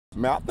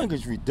Man, I think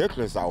it's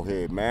ridiculous out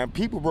here, man.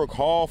 People work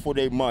hard for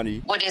their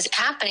money. What is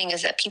happening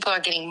is that people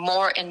are getting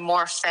more and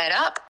more fed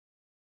up.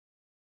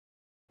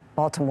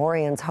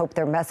 Baltimoreans hope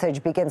their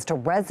message begins to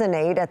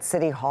resonate at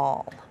City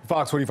Hall.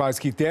 Fox 45's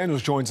Keith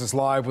Daniels joins us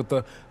live with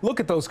a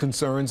look at those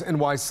concerns and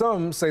why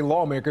some say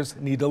lawmakers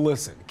need to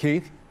listen.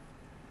 Keith?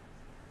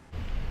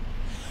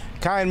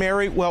 Kai and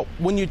Mary, well,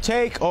 when you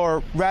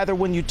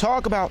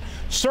talk about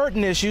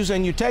certain issues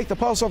and you take the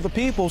pulse of the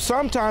people,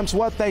 sometimes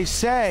what they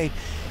say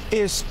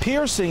is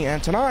piercing.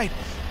 And tonight,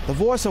 the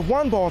voice of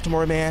one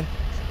Baltimore man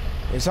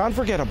is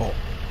unforgettable.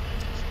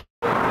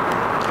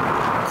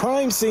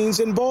 Crime scenes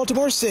in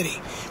Baltimore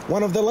City.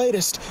 One of the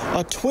latest,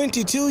 a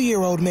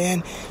 22-year-old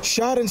man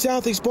shot in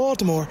Southeast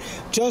Baltimore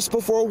just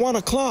before 1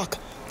 o'clock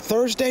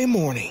Thursday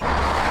morning.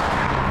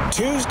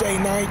 Tuesday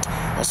night,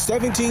 a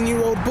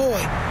 17-year-old boy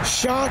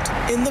shot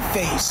in the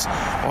face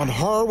on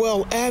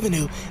Harwell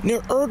Avenue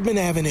near Erdman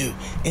Avenue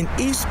in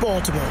East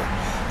Baltimore.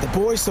 The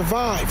boy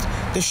survived,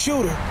 the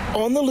shooter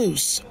on the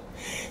loose.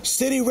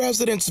 City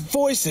residents'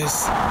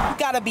 voices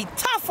gotta be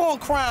tough on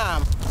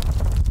crime.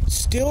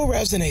 Still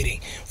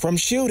resonating, from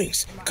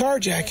shootings,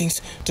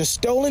 carjackings to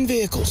stolen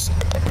vehicles.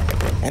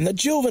 And the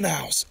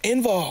juveniles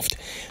involved,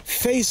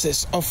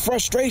 faces of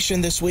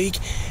frustration this week,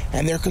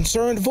 and their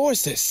concerned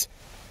voices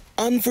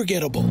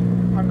unforgettable.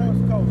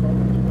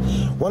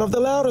 One of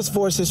the loudest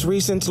voices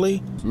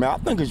recently. Man, I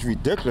think it's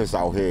ridiculous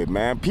out here,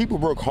 man. People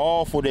work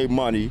hard for their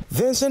money.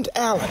 Vincent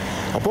Allen,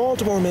 a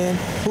Baltimore man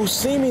who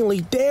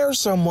seemingly dares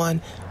someone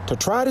to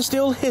try to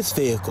steal his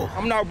vehicle.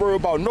 I'm not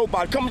worried about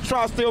nobody. Come and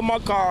try to steal my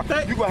car.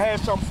 You gonna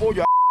have something for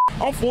you.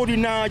 I'm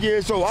 49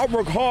 years old. I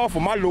work hard for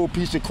my little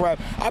piece of crap.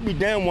 I be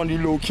damn one of these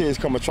little kids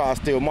come and try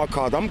to steal my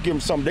cars. I'm gonna give them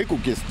something they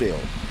could get steal.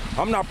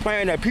 I'm not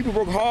playing that. People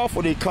work hard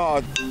for their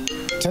cars.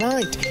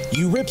 Tonight,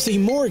 Eurypsy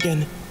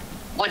Morgan.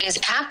 What is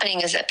happening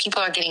is that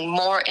people are getting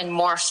more and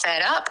more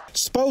fed up.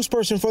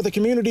 Spokesperson for the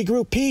community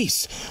group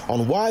Peace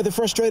on why the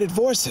frustrated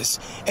voices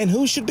and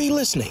who should be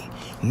listening,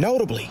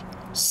 notably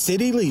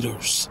city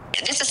leaders.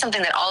 This is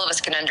something that all of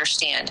us can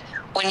understand.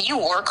 When you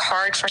work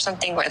hard for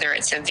something, whether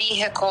it's a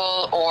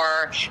vehicle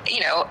or,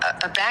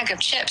 a bag of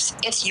chips,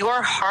 it's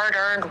your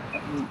hard-earned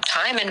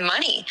time and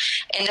money.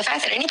 And the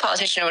fact that any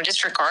politician would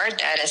disregard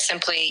that as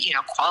simply,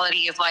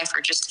 quality of life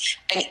or just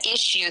an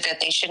issue that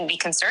they shouldn't be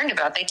concerned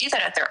about, they do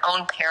that at their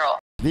own peril.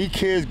 These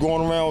kids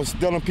going around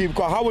stealing people's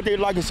cars. How would they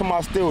like if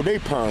somebody steal their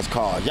parents'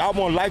 cars? Y'all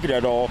won't like it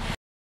at all.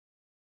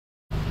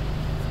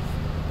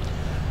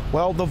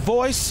 Well, the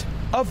voice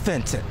of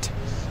Vincent.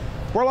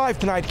 We're live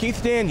tonight.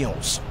 Keith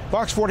Daniels,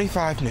 Fox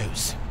 45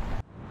 News.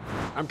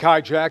 I'm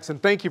Kai Jackson.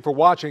 Thank you for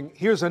watching.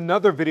 Here's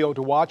another video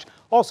to watch.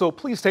 Also,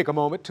 please take a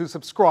moment to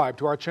subscribe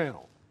to our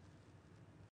channel.